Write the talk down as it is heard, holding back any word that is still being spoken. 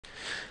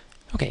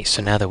Okay,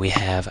 so now that we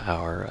have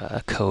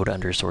our code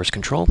under source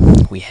control,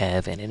 we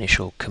have an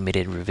initial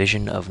committed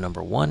revision of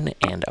number 1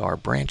 and our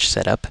branch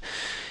set up.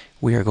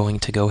 We are going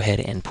to go ahead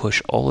and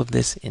push all of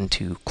this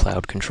into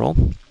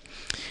CloudControl.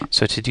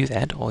 So to do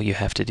that, all you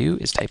have to do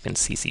is type in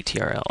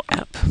cctrl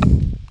app,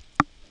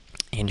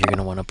 and you're going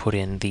to want to put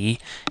in the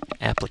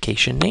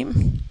application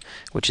name,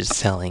 which is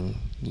telling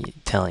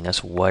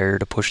us where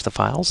to push the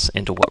files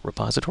into what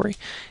repository,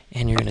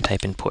 and you're going to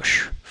type in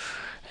push.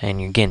 And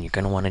again, you're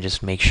going to want to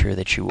just make sure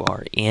that you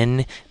are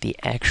in the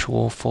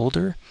actual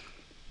folder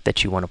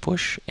that you want to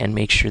push, and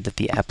make sure that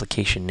the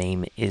application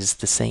name is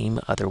the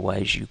same.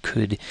 Otherwise, you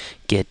could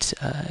get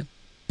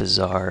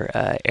bizarre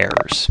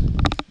errors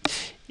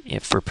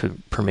for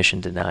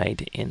permission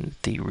denied in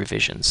the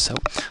revisions. So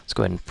let's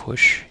go ahead and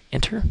push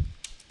enter.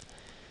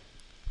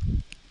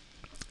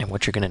 And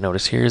what you're going to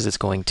notice here is it's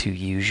going to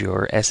use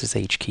your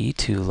SSH key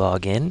to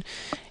log in.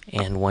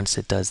 And once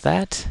it does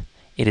that,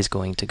 it is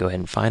going to go ahead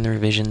and find the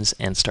revisions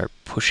and start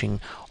pushing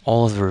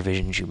all of the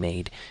revisions you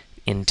made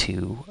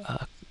into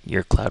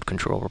your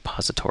CloudControl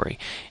repository.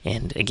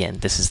 And again,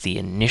 this is the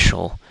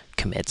initial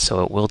commit,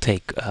 so it will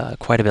take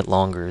quite a bit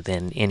longer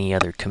than any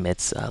other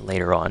commits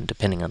later on,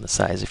 depending on the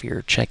size of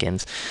your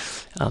check-ins.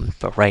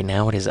 But right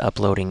now it is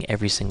uploading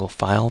every single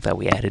file that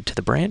we added to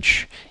the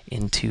branch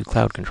into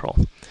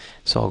CloudControl.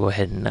 So I'll go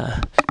ahead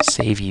and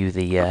save you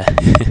the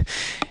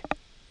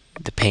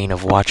the pain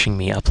of watching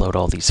me upload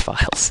all these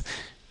files.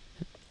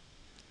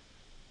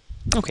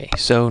 Okay,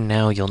 so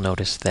now you'll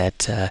notice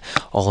that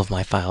all of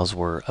my files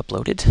were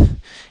uploaded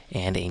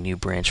and a new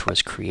branch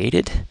was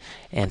created.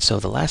 And so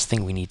the last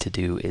thing we need to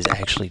do is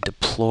actually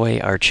deploy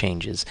our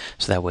changes,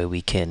 so that way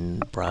we can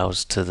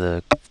browse to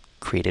the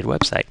created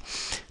website.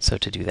 So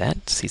to do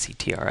that,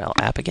 cctrl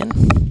app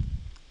again,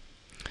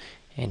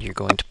 and you're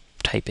going to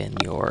type in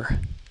your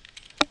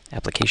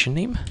application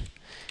name.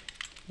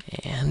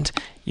 And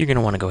you're going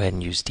to want to go ahead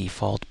and use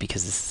default,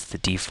 because this is the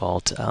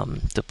default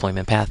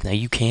deployment path. Now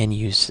you can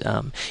use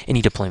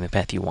any deployment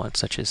path you want,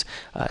 such as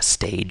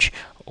stage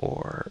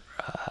or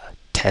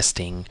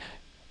testing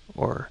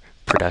or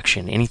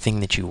production, anything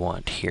that you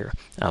want here.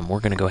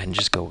 We're going to go ahead and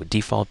just go with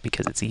default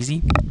because it's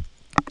easy.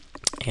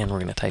 And we're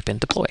going to type in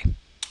deploy.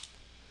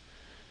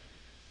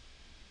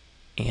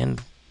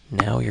 And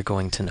now you're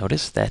going to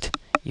notice that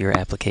your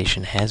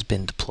application has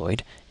been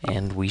deployed,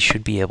 and we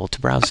should be able to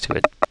browse to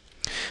it.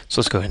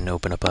 So let's go ahead and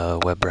open up a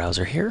web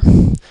browser here,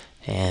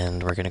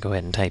 and we're going to go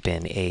ahead and type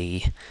in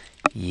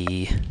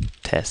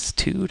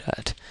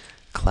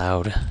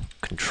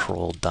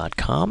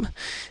yii-test2.cloudcontrol.com.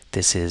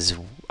 This is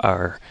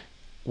our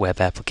web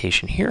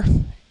application here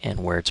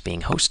and where it's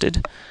being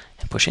hosted,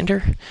 and push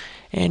enter.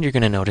 And you're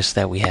going to notice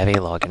that we have a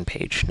login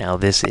page. Now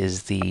this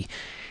is the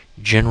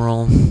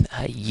general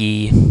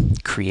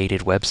Yii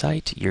created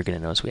website. You're going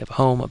to notice we have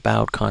home,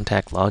 about,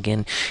 contact,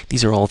 login.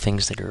 These are all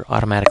things that are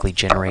automatically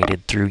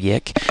generated through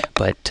Yik,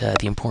 but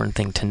the important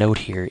thing to note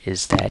here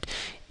is that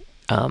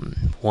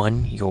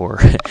one, you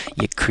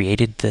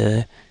created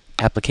the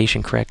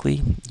application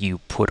correctly, you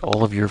put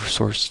all of your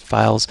source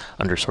files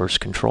under source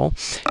control,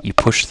 you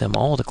pushed them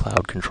all to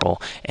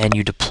CloudControl, and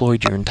you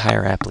deployed your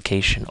entire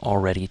application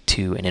already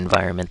to an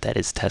environment that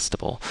is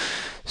testable.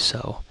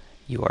 So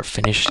you are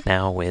finished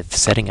now with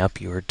setting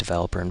up your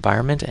developer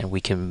environment, and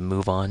we can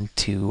move on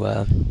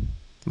to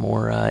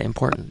more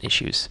important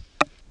issues.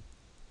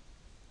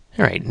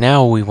 All right,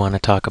 now we want to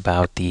talk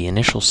about the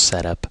initial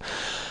setup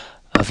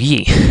of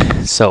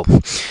Yii. So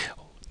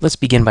let's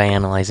begin by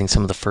analyzing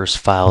some of the first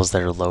files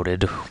that are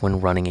loaded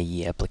when running a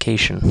Yii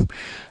application.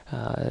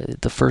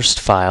 The first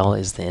file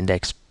is the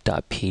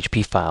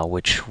index.php file,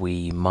 which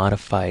we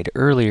modified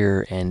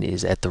earlier and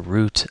is at the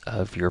root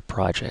of your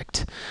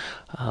project.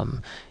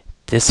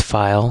 This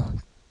file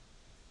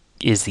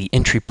is the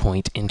entry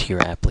point into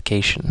your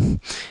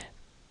application.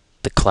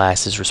 The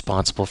class is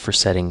responsible for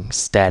setting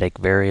static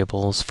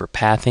variables for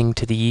pathing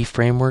to the Yii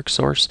framework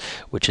source,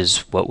 which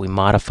is what we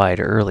modified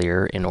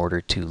earlier in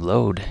order to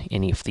load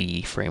any of the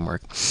Yii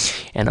framework,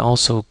 and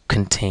also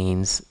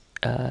contains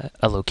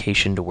a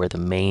location to where the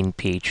main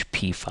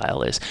PHP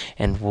file is,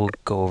 and we'll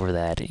go over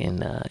that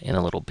in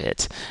a little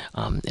bit.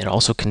 It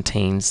also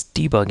contains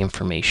debug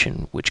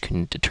information, which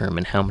can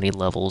determine how many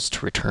levels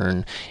to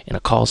return in a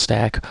call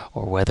stack,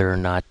 or whether or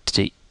not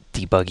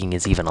debugging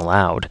is even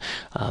allowed.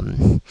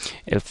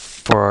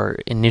 For our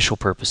initial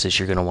purposes,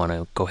 you're going to want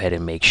to go ahead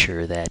and make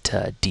sure that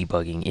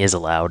debugging is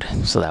allowed,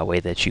 so that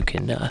way that you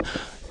can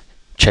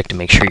check to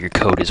make sure your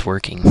code is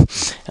working.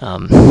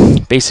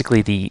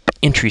 Basically, the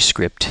entry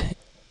script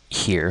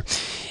here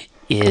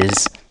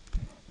is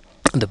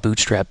the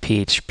Bootstrap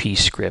PHP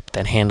script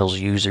that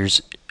handles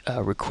users'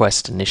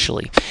 requests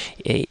initially.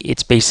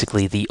 It's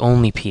basically the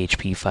only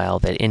PHP file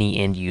that any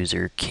end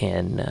user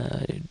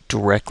can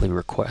directly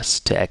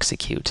request to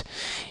execute.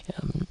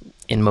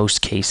 In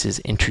most cases,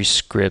 entry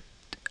script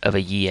of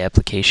a Yii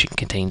application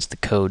contains the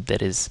code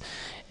that is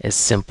as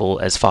simple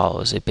as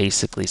follows. It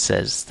basically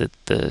says that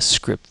the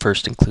script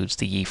first includes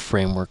the Yii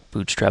framework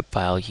bootstrap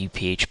file Yii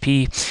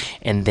PHP,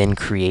 and then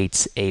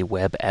creates a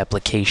web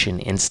application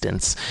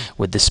instance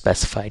with the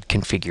specified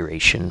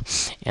configuration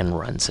and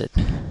runs it,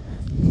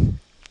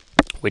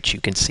 which you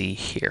can see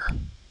here.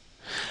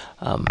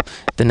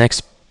 The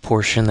next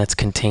portion that's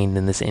contained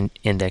in this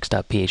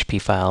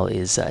index.php file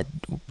is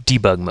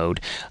debug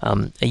mode. A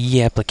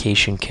Yii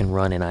application can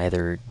run in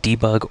either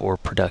debug or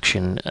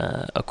production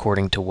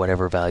according to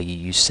whatever value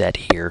you set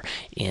here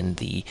in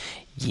the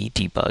Yii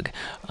debug.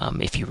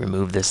 If you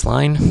remove this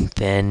line,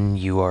 then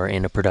you are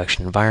in a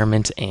production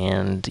environment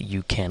and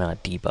you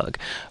cannot debug.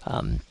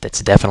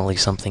 That's definitely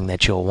something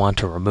that you'll want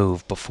to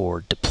remove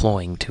before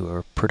deploying to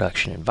a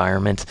production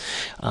environment.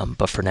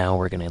 But for now,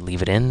 we're going to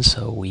leave it in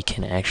so we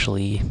can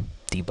actually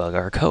debug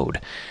our code.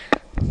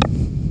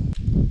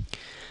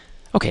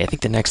 Okay, I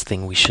think the next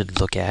thing we should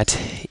look at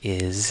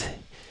is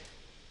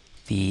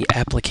the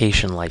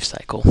application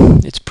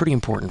lifecycle. It's pretty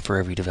important for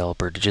every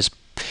developer to just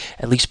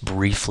at least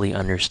briefly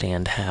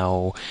understand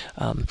how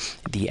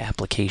the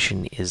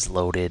application is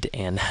loaded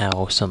and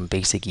how some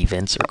basic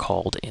events are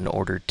called in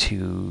order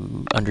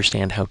to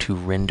understand how to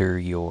render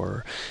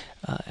your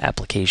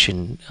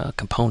application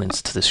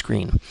components to the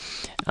screen.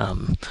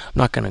 I'm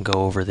not going to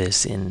go over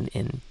this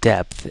in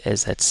depth,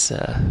 as that's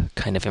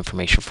kind of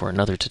information for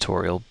another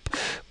tutorial,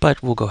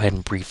 but we'll go ahead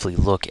and briefly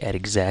look at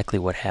exactly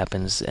what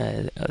happens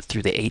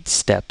through the 8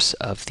 steps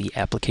of the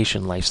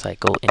application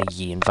lifecycle in a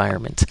Yii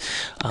environment.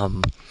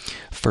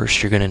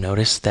 First, you're going to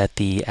notice that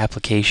the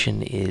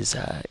application is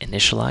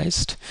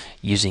initialized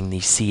using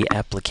the C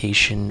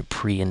application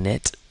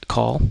pre-init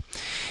call.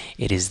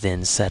 It is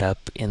then set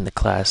up in the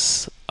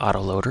class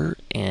autoloader,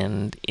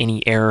 and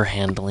any error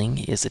handling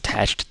is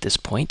attached at this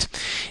point.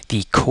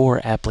 The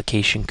core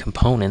application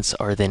components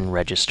are then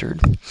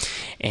registered,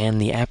 and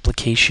the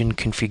application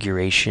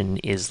configuration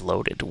is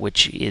loaded,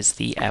 which is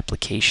the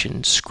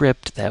application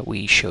script that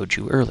we showed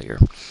you earlier.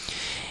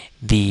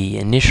 The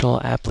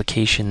initial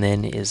application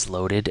then is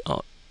loaded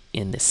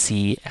in the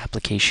C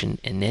application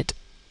init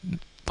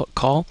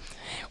call,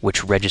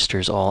 which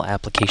registers all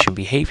application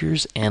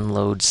behaviors and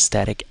loads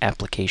static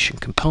application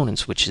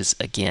components, which is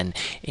again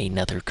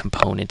another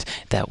component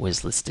that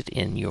was listed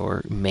in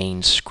your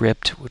main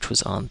script, which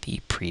was on the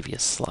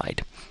previous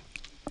slide.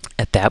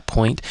 At that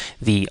point,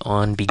 the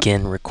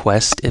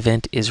onBeginRequest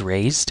event is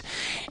raised,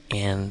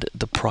 and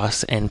the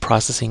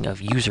processing of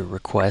user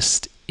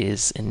request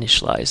is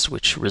initialized,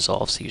 which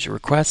resolves the user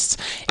requests.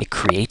 It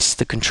creates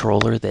the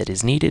controller that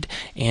is needed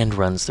and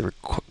runs the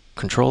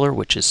controller,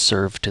 which is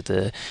served to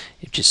the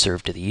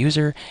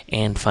user,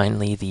 and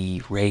finally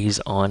the raise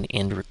on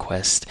end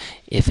request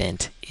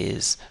event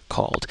is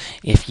called.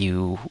 If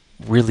you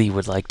really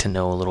would like to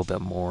know a little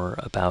bit more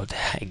about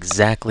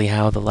exactly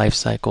how the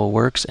lifecycle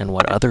works and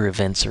what other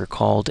events are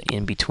called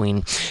in between,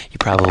 you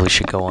probably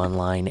should go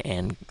online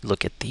and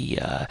look at the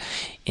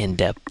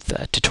in-depth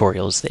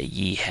tutorials that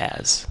Yii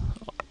has.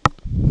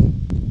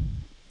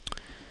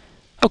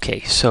 Okay,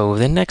 so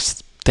the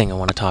next thing I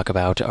want to talk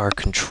about are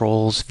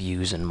controls,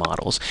 views, and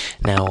models.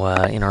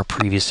 Now, in our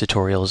previous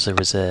tutorials, there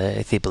was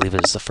I believe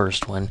it was the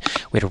first one,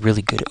 we had a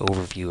really good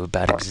overview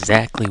about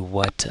exactly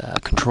what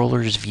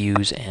controllers,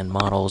 views, and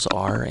models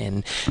are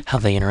and how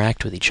they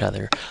interact with each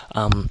other.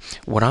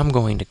 What I'm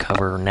going to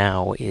cover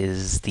now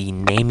is the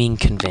naming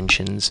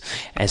conventions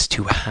as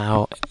to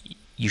how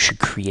you should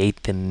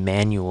create them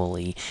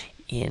manually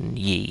in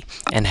Yii,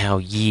 and how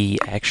Yii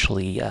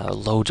actually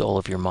loads all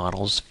of your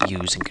models,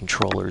 views, and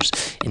controllers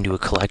into a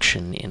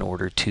collection in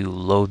order to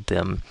load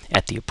them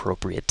at the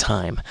appropriate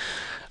time.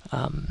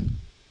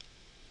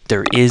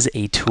 There is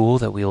a tool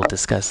that we will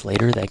discuss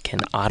later that can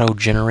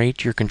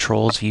auto-generate your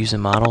controls, views,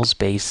 and models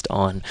based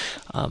on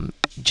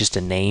just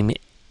a name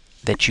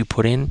that you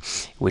put in,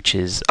 which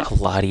is a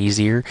lot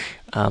easier,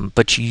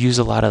 but you use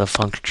a lot of the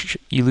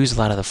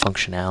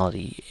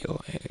functionality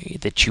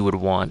that you would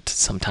want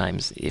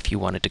sometimes if you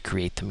wanted to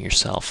create them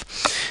yourself.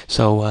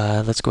 So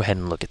let's go ahead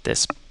and look at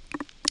this.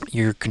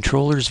 Your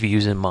controllers,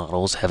 views, and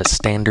models have a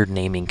standard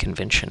naming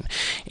convention,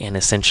 and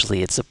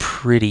essentially it's a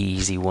pretty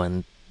easy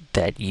one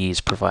that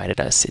Yii's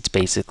provided us. It's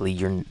basically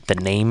the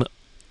name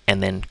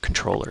and then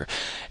controller,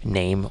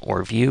 name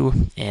or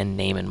view, and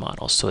name and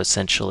model. So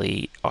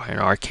essentially, in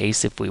our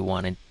case, if we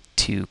wanted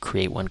to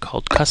create one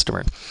called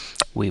customer,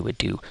 we would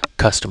do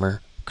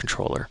customer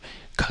controller,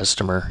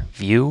 customer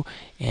view,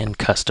 and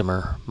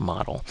customer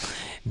model.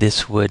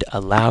 This would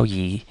allow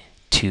Yii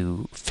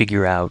to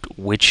figure out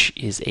which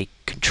is a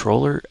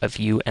controller, a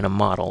view, and a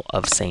model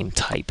of same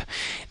type.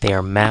 They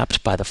are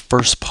mapped by the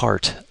first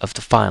part of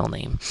the file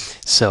name.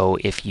 So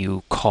if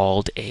you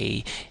called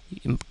a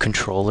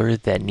controller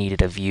that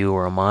needed a view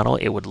or a model,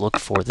 it would look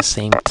for the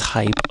same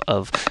type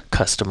of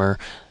customer,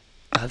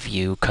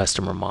 view,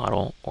 customer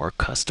model, or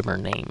customer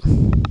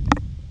name.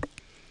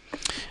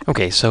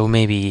 Okay, so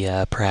maybe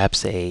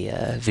perhaps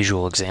a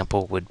visual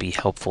example would be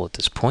helpful at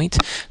this point.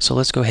 So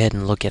let's go ahead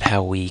and look at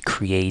how we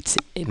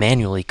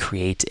manually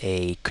create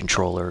a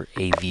controller,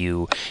 a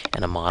view,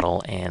 and a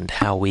model, and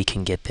how we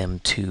can get them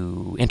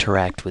to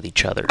interact with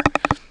each other.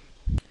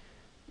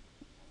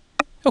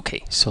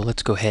 Okay, so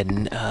let's go ahead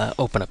and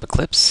open up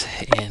Eclipse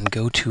and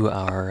go to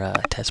our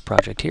test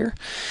project here,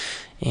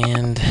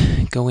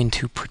 and go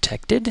into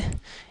Protected,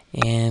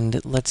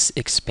 and let's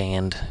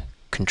expand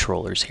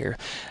controllers here.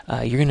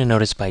 You're going to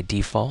notice by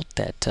default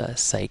that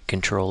site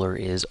controller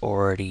is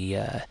already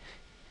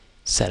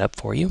set up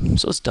for you.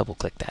 So let's double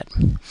click that.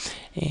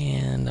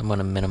 And I'm going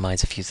to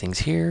minimize a few things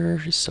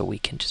here so we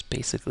can just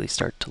basically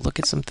start to look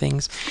at some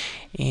things.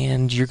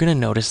 And you're going to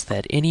notice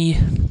that any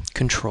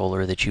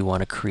controller that you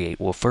want to create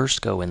will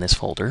first go in this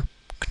folder,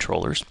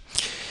 controllers.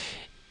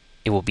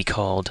 It will be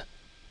called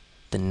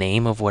the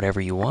name of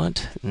whatever you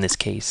want. In this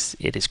case,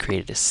 it is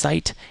created as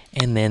site,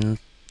 and then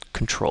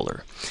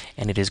controller.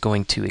 And it is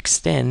going to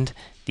extend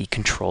the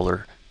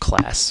controller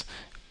class,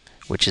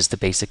 which is the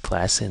basic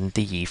class in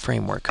the Yii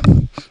framework.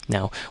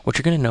 Now, what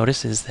you're going to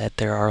notice is that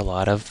there are a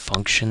lot of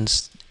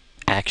functions,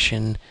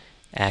 action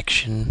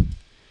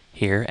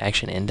here,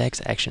 action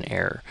index, action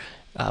error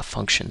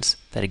functions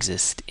that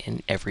exist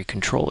in every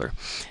controller.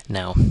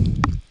 Now,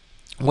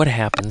 what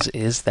happens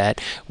is that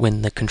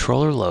when the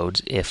controller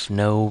loads, if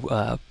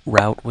no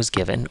route was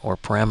given or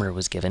parameter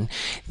was given,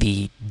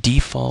 the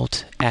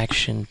default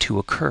action to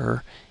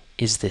occur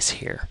is this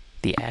here,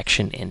 the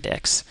action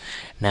index.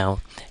 Now,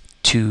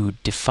 to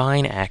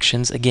define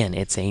actions, again,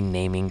 it's a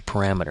naming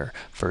parameter.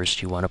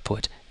 First, you want to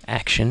put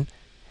action,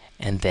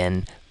 and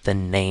then the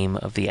name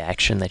of the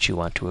action that you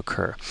want to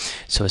occur.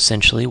 So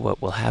essentially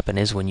what will happen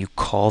is when you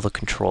call the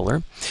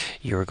controller,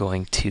 you're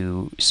going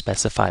to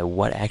specify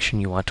what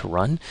action you want to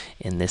run.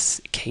 In this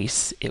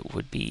case, it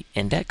would be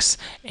index,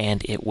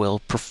 and it will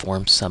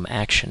perform some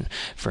action.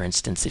 For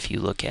instance, if you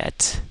look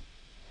at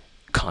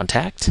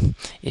contact,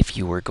 if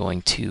you were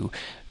going to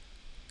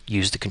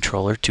use the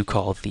controller to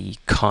call the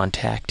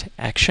contact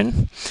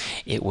action,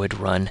 it would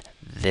run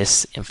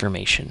this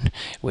information,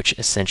 which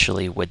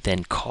essentially would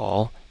then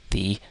call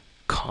the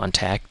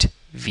contact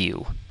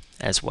view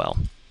as well,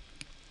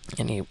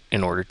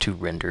 in order to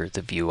render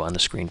the view on the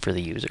screen for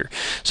the user.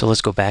 So let's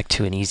go back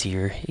to an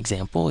easier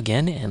example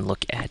again and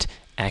look at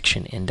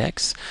action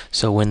index.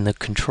 So when the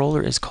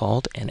controller is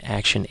called and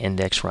action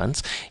index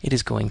runs, it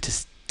is going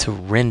to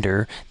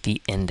render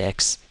the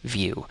index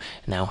view.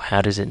 Now, how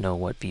does it know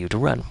what view to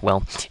run?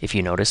 Well, if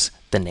you notice,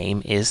 the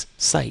name is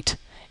site.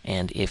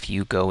 And if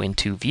you go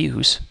into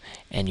views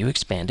and you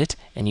expand it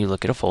and you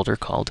look at a folder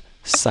called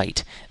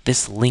site,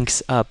 this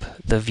links up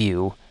the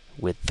view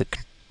with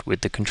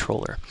the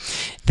controller.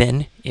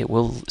 Then it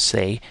will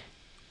say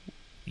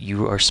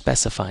you are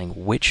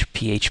specifying which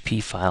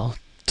PHP file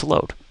to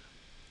load.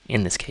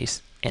 In this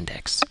case,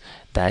 index.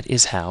 That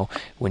is how,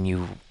 when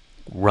you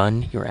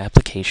run your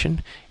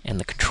application and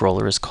the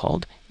controller is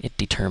called, it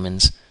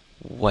determines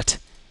what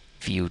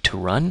view to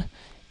run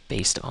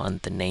based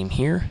on the name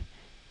here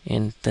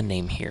and the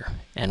name here,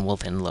 and will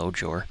then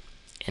load your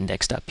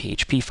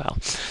index.php file.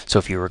 So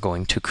if you were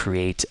going to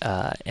create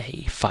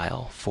a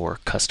file for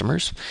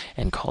customers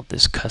and called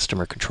this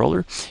customer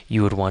controller,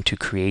 you would want to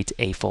create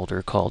a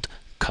folder called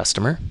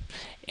customer,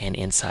 and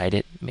inside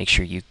it, make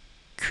sure you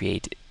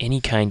create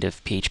any kind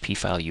of PHP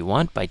file you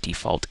want. By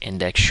default,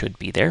 index should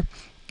be there.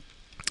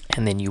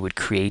 And then you would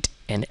create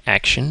an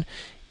action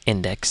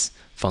index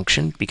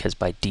function, because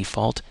by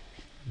default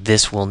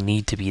this will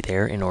need to be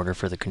there in order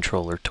for the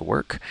controller to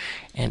work,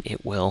 and you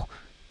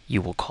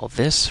will call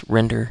this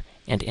render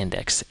and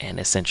index, and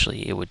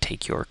essentially it would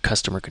take your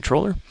customer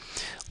controller,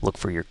 look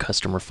for your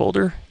customer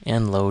folder,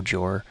 and load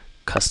your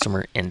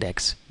customer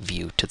index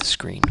view to the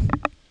screen.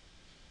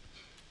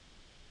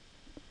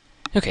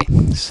 Okay,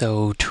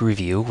 so to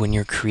review, when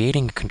you're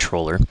creating a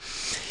controller,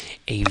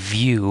 a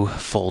view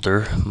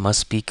folder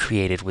must be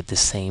created with the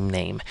same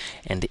name,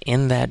 and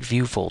in that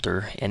view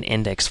folder, an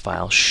index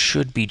file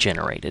should be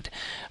generated.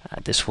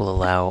 This will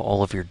allow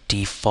all of your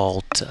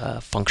default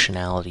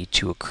functionality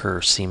to occur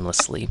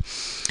seamlessly.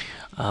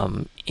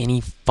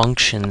 Any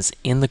functions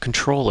in the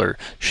controller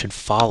should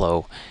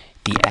follow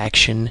the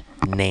action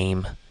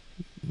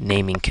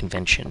naming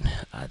convention.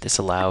 This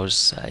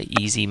allows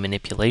easy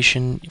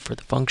manipulation for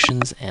the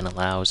functions and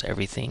allows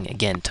everything,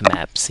 again, to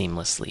map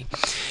seamlessly.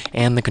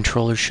 And the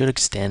controller should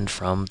extend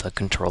from the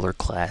controller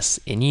class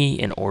in Yii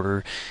in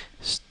order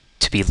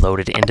to be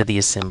loaded into the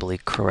assembly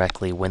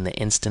correctly when the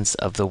instance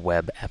of the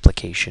web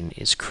application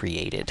is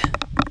created.